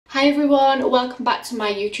Hi everyone, welcome back to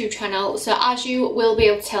my YouTube channel. So as you will be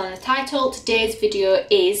able to tell in the title, today's video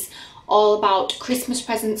is all about Christmas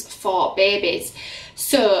presents for babies.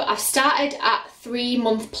 So I've started at 3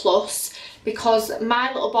 month plus because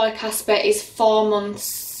my little boy Casper is 4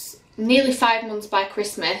 months, nearly 5 months by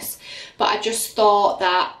Christmas, but I just thought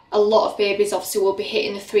that a lot of babies obviously will be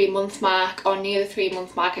hitting the 3 month mark or near the 3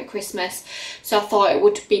 month mark at Christmas, so I thought it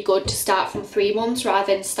would be good to start from 3 months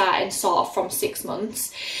rather than starting sort of from 6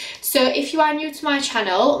 months. So if you are new to my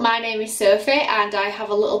channel, my name is Sophie and I have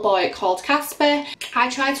a little boy called Casper. I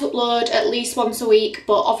try to upload at least once a week,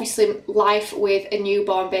 but obviously life with a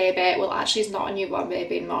newborn baby, well actually he's not a newborn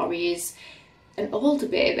baby anymore, he is an older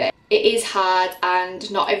baby. It is hard and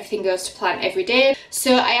not everything goes to plan every day.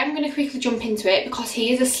 So I am going to quickly jump into it because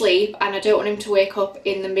he is asleep and I don't want him to wake up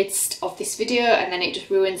in the midst of this video and then it just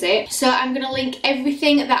ruins it. So I'm going to link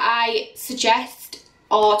everything that I suggest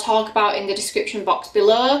or talk about in the description box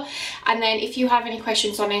below, and then if you have any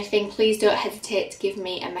questions on anything, please don't hesitate to give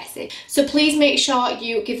me a message. So please make sure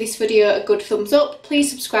you give this video a good thumbs up,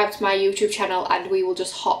 please subscribe to my YouTube channel, and we will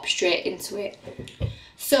just hop straight into it.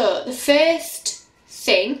 So the first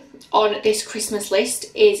thing on this Christmas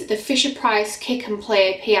list is the Fisher-Price Kick and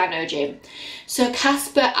Play piano gym. So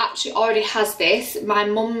Casper actually already has this. My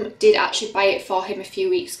mum did actually buy it for him a few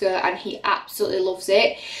weeks ago and he absolutely loves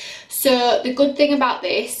it. So the good thing about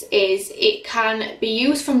this is it can be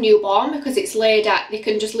used from newborn because it's laid at, they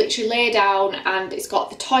can just literally lay down and it's got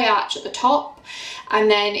the toy arch at the top and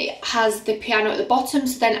then it has the piano at the bottom,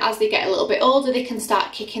 so then as they get a little bit older they can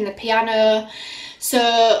start kicking the piano.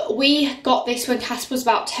 So we got this when Casper was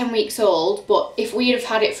about 10 weeks old, but if we'd have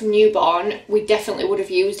had it from newborn, we definitely would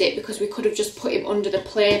have used it because we could have just put him under the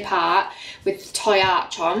play part with the toy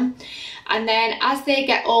arch on. And then as they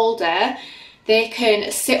get older, they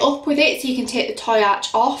can sit up with it, so you can take the toy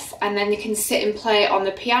arch off and then they can sit and play on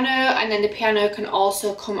the piano, and then the piano can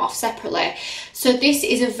also come off separately. So this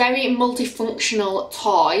is a very multifunctional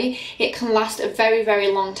toy. It can last a very, very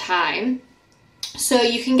long time. So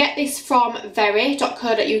you can get this from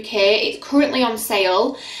very.co.uk. It's currently on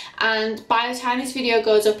sale and by the time this video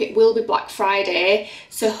goes up it will be Black Friday,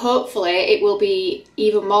 so hopefully it will be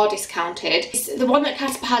even more discounted. The one that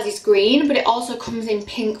Casper has is green, but it also comes in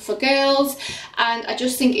pink for girls, and I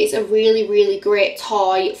just think it's a really, really great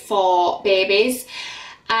toy for babies.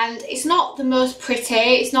 And it's not the most pretty,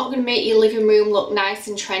 it's not going to make your living room look nice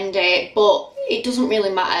and trendy, but it doesn't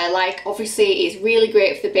really matter. Like, obviously it's really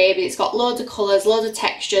great for the baby. It's got loads of colours, loads of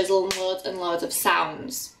textures, and loads of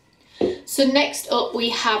sounds. So next up we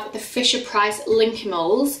have the Fisher-Price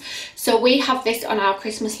Linkimals. So we have this on our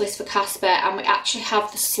Christmas list for Casper, and we actually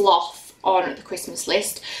have the sloth on the Christmas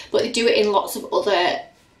list, but they do it in lots of other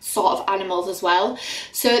sort of animals as well.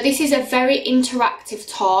 So this is a very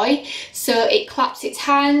interactive toy, so it claps its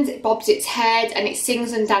hands, it bobs its head, and it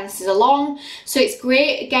sings and dances along. So it's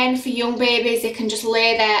great again for young babies. They can just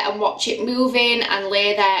lay there and watch it moving and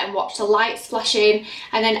lay there and watch the lights flashing,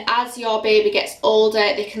 and then as your baby gets older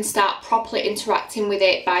they can start properly interacting with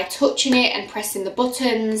it by touching it and pressing the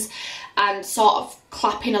buttons and sort of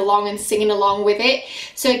clapping along and singing along with it.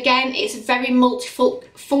 So again, it's a very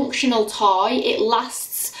multifunctional toy. It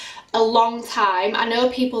lasts a long time. I know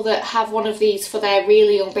people that have one of these for their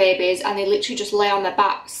really young babies and they literally just lay on their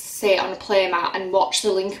backs, say on a play mat, and watch the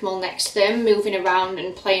Linkimal next to them moving around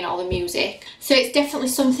and playing all the music. So it's definitely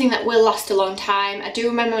something that will last a long time. I do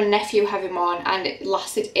remember my nephew having one and it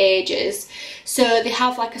lasted ages. So they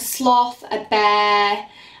have like a sloth, a bear,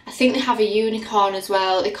 I think they have a unicorn as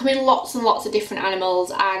well. They come in lots and lots of different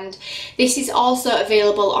animals, and this is also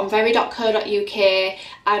available on very.co.uk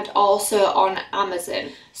and also on Amazon.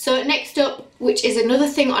 So next up, which is another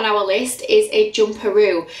thing on our list, is a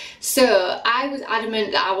jumperoo. So I was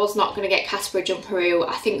adamant that I was not going to get Casper a jumperoo.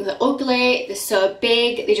 I think they're ugly, they're so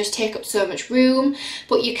big, they just take up so much room,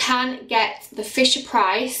 but you can get the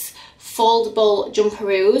Fisher-Price foldable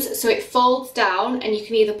jumperoos. So it folds down and you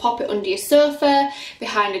can either pop it under your sofa,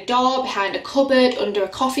 behind a door, behind a cupboard, under a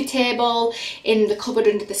coffee table, in the cupboard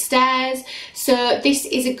under the stairs. So this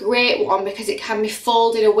is a great one because it can be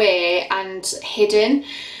folded away and hidden.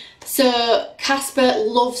 So Casper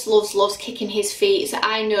loves kicking his feet, so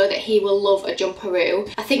I know that he will love a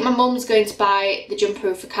jumperoo. I think my mum's going to buy the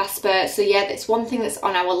jumperoo for Casper, so yeah, that's one thing that's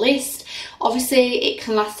on our list. Obviously it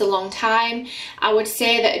can last a long time. I would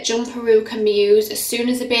say that a jumperoo can be used as soon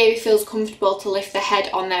as the baby feels comfortable to lift their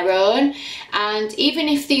head on their own, and even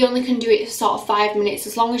if they only can do it for sort of 5 minutes,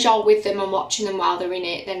 as long as you're with them and watching them while they're in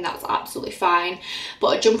it, then that's absolutely fine.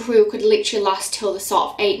 But a jumperoo could literally last till the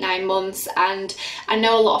sort of 8-9 months, and I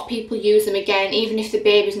know a lot of people use them again, even if the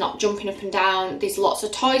baby's not jumping up and down. There's lots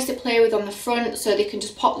of toys to play with on the front, so they can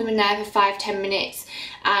just pop them in there for 5-10 minutes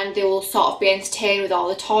and they will sort of be entertained with all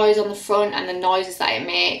the toys on the front and the noises that it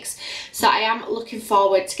makes. So I am looking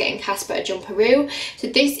forward to getting Casper a jumperoo. So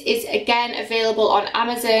this is again available on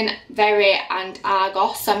Amazon, Very and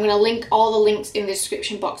Argos. So I'm going to link all the links in the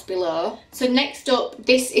description box below. So next up,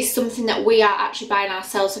 this is something that we are actually buying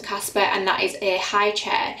ourselves for Casper, and that is a high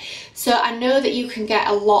chair. So I know that you can get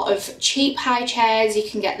a lot of cheap high chairs. You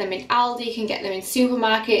can get them in Aldi, you can get them in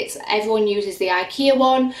supermarkets. Everyone uses the IKEA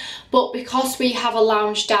one, but because we have a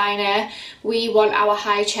lounge diner, we want our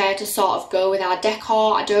high chair to sort of go with our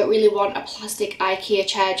decor. I don't really want a plastic IKEA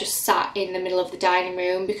chair just sat in the middle of the dining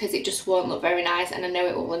room because it just won't look very nice, and I know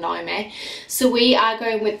it will annoy me. So we are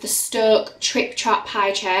going with the STOKE TRIPP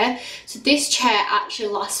high chair. So this chair actually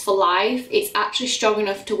lasts for life. It's actually strong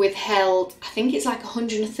enough to withhold, I think it's like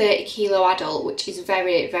 130 kilo adult, which is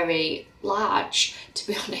very, very large, to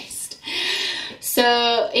be honest.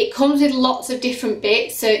 So it comes with lots of different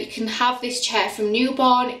bits. So you can have this chair from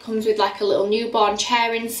newborn. It comes with like a little newborn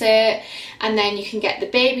chair insert, and then you can get the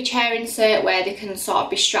baby chair insert where they can sort of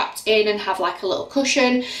be strapped in and have like a little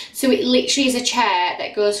cushion. So it literally is a chair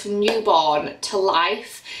that goes from newborn to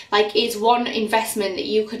life. Like, it's one investment that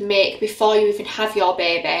you could make before you even have your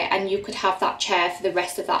baby, and you could have that chair for the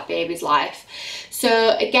rest of that baby's life.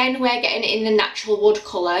 So again, we're getting it in the natural wood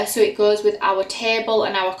colour, so it goes with our table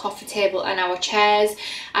and our coffee table and our chairs.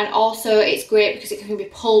 And also it's great because it can be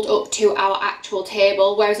pulled up to our actual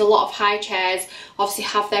table, whereas a lot of high chairs obviously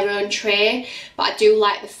have their own tray. But I do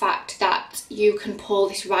like the fact that you can pull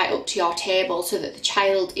this right up to your table so that the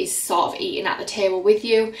child is sort of eating at the table with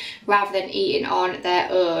you rather than eating on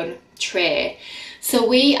their own tray. So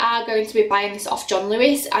we are going to be buying this off John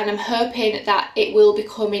Lewis, and I'm hoping that it will be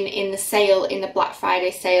coming in the sale, in the Black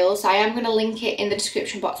Friday sale. So I am going to link it in the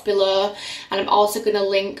description box below, and I'm also going to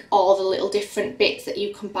link all the little different bits that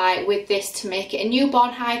you can buy with this to make it a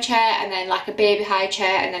newborn high chair, and then like a baby high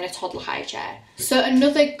chair, and then a toddler high chair. So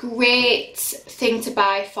another great thing to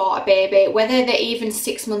buy for a baby, whether they're even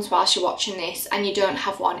 6 months whilst you're watching this and you don't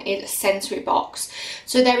have one, is a sensory box.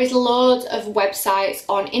 So there is loads of websites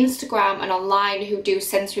on Instagram and online who do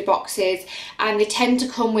sensory boxes, and they tend to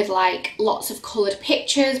come with like lots of coloured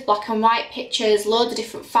pictures, black and white pictures, loads of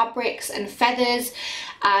different fabrics and feathers,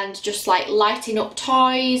 and just like lighting up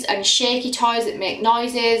toys and shaky toys that make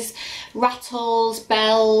noises, rattles,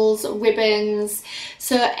 bells, ribbons.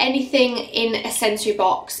 So anything in a sensory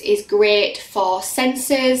box is great for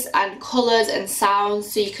senses and colours and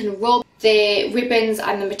sounds. So you can rub the ribbons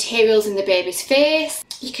and the materials in the baby's face.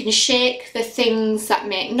 You can shake the things that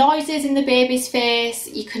make noises in the baby's face.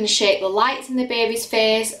 You can shake the lights in the baby's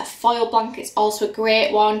face. A foil blanket is also a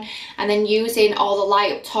great one. And then using all the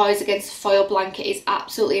light up toys against the foil blanket is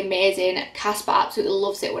absolutely amazing. Casper absolutely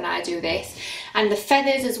loves it when I do this. And the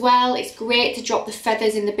feathers as well. It's great to drop the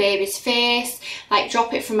feathers in the baby's face. Like,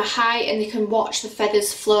 drop it from a height and they can watch the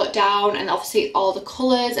feathers float down, and obviously all the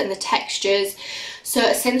colours and the textures. So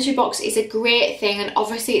a sensory box is a great thing, and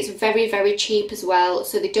obviously it's very, very cheap as well,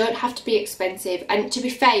 so they don't have to be expensive. And to be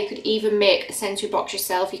fair, you could even make a sensory box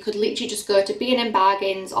yourself. You could literally just go to B&M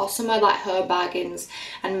Bargains or somewhere like Home Bargains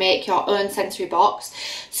and make your own sensory box.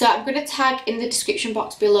 So I'm going to tag in the description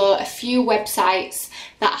box below a few websites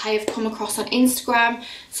that I have come across on Instagram.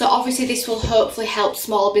 So obviously this will hopefully help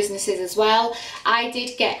small businesses as well. I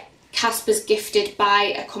did get Casper's gifted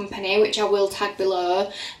by a company, which I will tag below,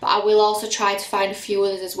 but I will also try to find a few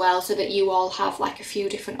others as well, so that you all have like a few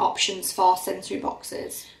different options for sensory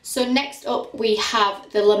boxes. So next up we have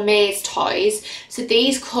the LAMAZE toys. So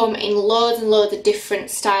these come in loads and loads of different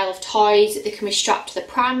style of toys. They can be strapped to the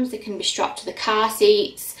prams, they can be strapped to the car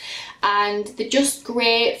seats, and they're just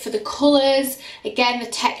great for the colours. Again, the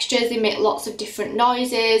textures, they make lots of different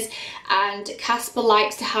noises, and Casper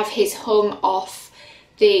likes to have his hung off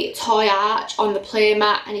the toy arch on the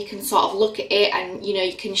playmat, and you can sort of look at it, and you know,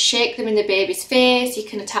 you can shake them in the baby's face, you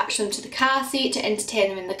can attach them to the car seat to entertain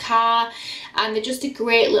them in the car, and they're just a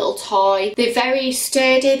great little toy. They're very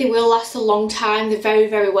sturdy, they will last a long time, they're very,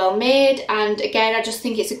 very well made, and again, I just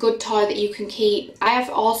think it's a good toy that you can keep. I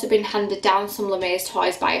have also been handed down some LAMAZE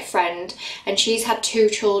toys by a friend, and she's had 2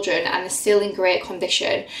 children and they're still in great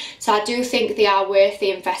condition, so I do think they are worth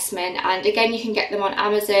the investment. And again, you can get them on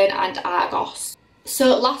Amazon and Argos.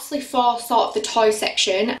 So lastly, for sort of the toy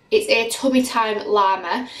section, it's a tummy time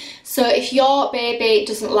llama. So if your baby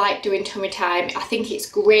doesn't like doing tummy time, I think it's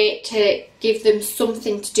great to give them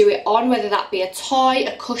something to do it on, whether that be a toy,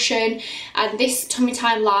 a cushion. And this Tummy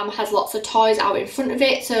Time llama has lots of toys out in front of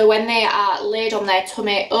it, so when they are laid on their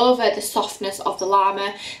tummy over the softness of the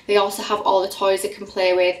llama, they also have all the toys they can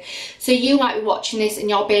play with. So you might be watching this and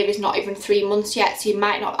your baby's not even 3 months yet, so you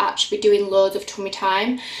might not actually be doing loads of tummy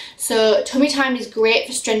time. So tummy time is great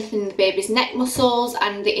for strengthening the baby's neck muscles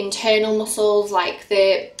and the internal muscles like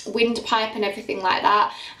the windpipe and everything like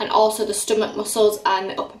that, and also the stomach muscles and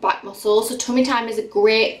the upper back muscles. So tummy time is a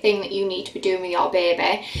great thing that you need to be doing with your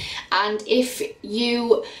baby. And if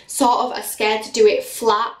you sort of are scared to do it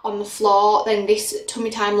flat on the floor, then this Tummy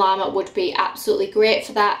Time llama would be absolutely great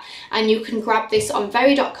for that. And you can grab this on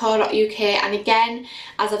very.co.uk, and again,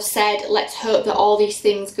 as I've said, let's hope that all these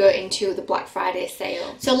things go into the Black Friday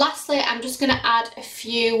sale. So lastly, I'm just going to add a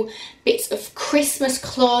few bits of Christmas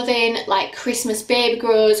clothing, like Christmas baby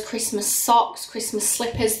grows, Christmas socks, Christmas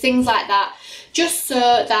slippers, things like that, just so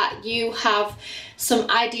that you have some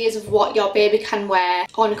ideas of what your baby can wear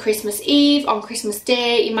on Christmas Eve, on Christmas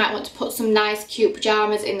Day. You might want to put some nice cute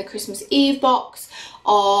pyjamas in the Christmas Eve box,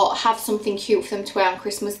 or have something cute for them to wear on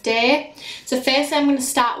Christmas Day. So firstly, I'm going to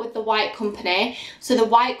start with the White Company. So the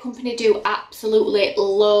White Company do absolutely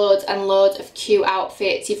loads and loads of cute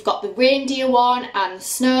outfits. You've got the reindeer one and the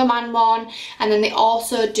snowman one, and then they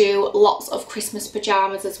also do lots of Christmas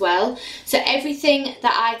pyjamas as well. So everything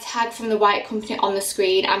that I tag from the White Company on the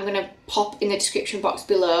screen, I'm going to pop in the description box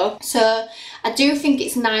below. So I do think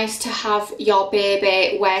it's nice to have your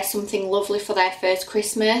baby wear something lovely for their first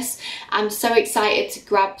Christmas. I'm so excited to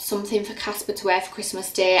grab something for Casper to wear for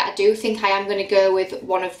Christmas Day. I do think I am going to go with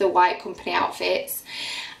one of the White Company outfits,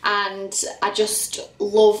 and I just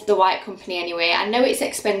love the White Company anyway. I know it's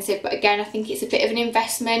expensive, but again, I think it's a bit of an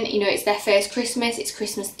investment. You know, it's their first Christmas, it's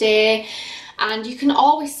Christmas Day, and you can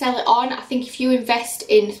always sell it on. I think if you invest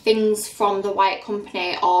in things from the White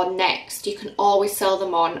Company or Next, you can always sell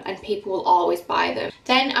them on and people will always buy them.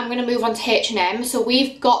 Then I'm going to move on to H&M. So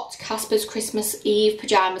we've got Casper's Christmas Eve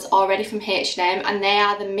pyjamas already from H&M, and they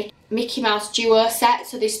are the Mickey Mouse duo set.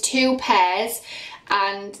 So there's 2 pairs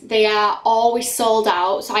and they are always sold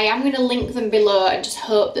out. So I am going to link them below and just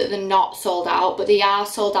hope that they're not sold out, but they are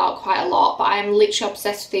sold out quite a lot. But I am literally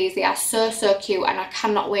obsessed with these. They are so cute, and I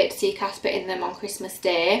cannot wait to see Casper in them on Christmas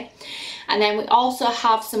Day. And then we also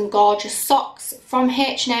have some gorgeous socks from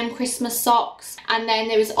H&M, Christmas socks. And then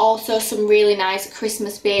there is also some really nice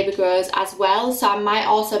Christmas baby grows as well. So I might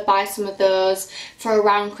also buy some of those for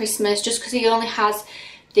around Christmas, just because he only has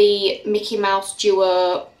the Mickey Mouse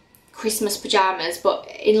duo Christmas pyjamas, but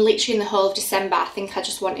literally in the whole of December, I think I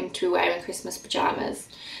just want him to be wearing Christmas pyjamas.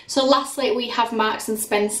 So lastly, we have Marks and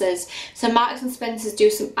Spencers. So Marks and Spencers do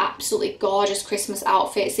some absolutely gorgeous Christmas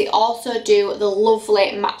outfits. They also do the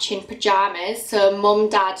lovely matching pyjamas. So mum,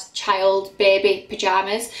 dad, child, baby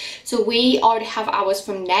pyjamas. So we already have ours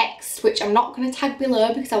from Next, which I'm not going to tag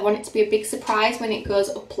below because I want it to be a big surprise when it goes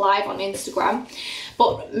up live on Instagram.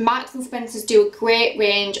 But Marks and Spencers do a great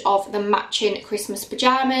range of the matching Christmas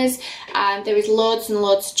pyjamas, and there is loads and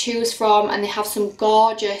loads to choose from, and they have some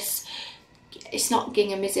gorgeous, it's not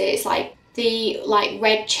gingham, is it? It's like the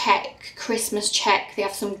red check, Christmas check. They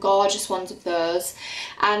have some gorgeous ones of those,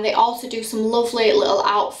 and they also do some lovely little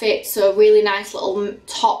outfits, so really nice little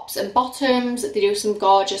tops and bottoms. They do some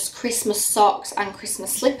gorgeous Christmas socks and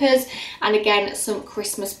Christmas slippers, and again some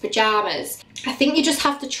Christmas pyjamas. I think you just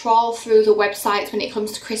have to trawl through the websites when it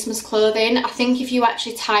comes to Christmas clothing. I think if you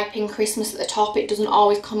actually type in Christmas at the top, it doesn't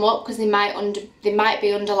always come up, because they might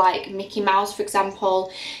be under like Mickey Mouse, for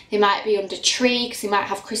example. They might be under tree, because they might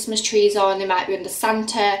have Christmas trees on. They might be under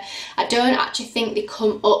Santa. I don't actually think they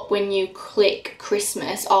come up when you click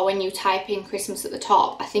Christmas or when you type in Christmas at the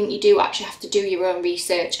top. I think you do actually have to do your own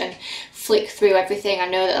research and flick through everything. I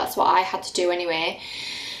know that that's what I had to do anyway.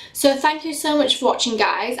 So thank you so much for watching,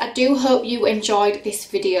 guys. I do hope you enjoyed this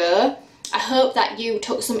video. I hope that you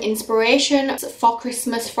took some inspiration for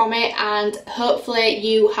Christmas from it, and hopefully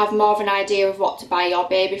you have more of an idea of what to buy your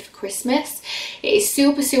baby for Christmas. It is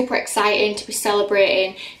super exciting to be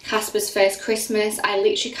celebrating Casper's first Christmas. I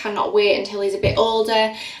literally cannot wait until he's a bit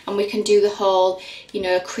older and we can do the whole, you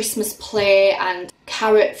know, Christmas play and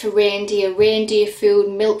carrot for reindeer, reindeer food,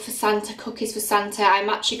 milk for Santa, cookies for Santa. I'm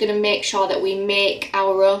actually going to make sure that we make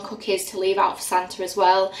our own cookies to leave out for Santa as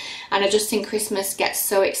well. And I just think Christmas gets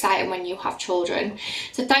so exciting when you have children.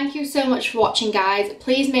 So thank you so much for watching, guys.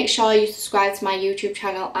 Please make sure you subscribe to my YouTube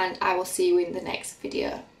channel, and I will see you in the next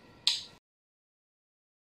video.